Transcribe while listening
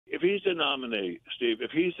if he's the nominee, Steve,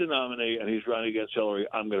 if he's the nominee and he's running against Hillary,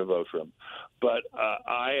 I'm going to vote for him. But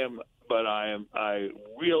I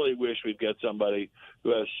really wish we'd get somebody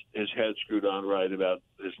who has his head screwed on right about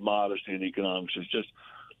his modesty in economics. It's just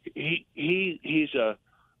he's a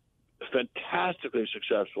fantastically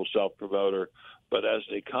successful self-promoter, but as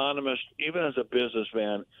an economist, even as a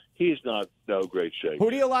businessman, he's not no great shape. Who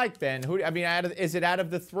do you like, Ben? Is it out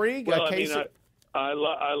of the three? Well, I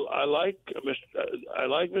like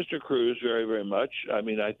Mr. Cruz very, very much. I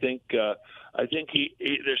mean, I think he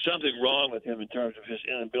there's something wrong with him in terms of his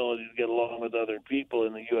inability to get along with other people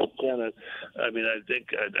in the U.S. Senate. I mean, I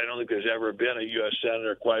don't think there's ever been a U.S.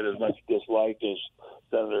 senator quite as much disliked as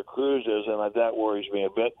Senator Cruz is, and that worries me a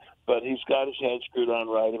bit. But he's got his head screwed on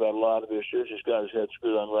right about a lot of issues. He's got his head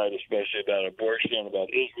screwed on right, especially about abortion and about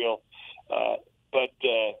Israel. But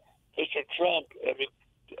Mr. Trump, I mean,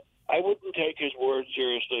 I wouldn't take his word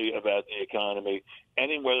seriously about the economy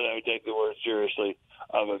any more than I would take the word seriously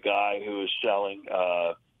of a guy who is selling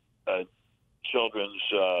children's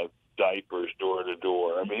diapers door to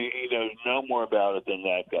door. I mean, he knows no more about it than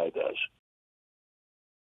that guy does.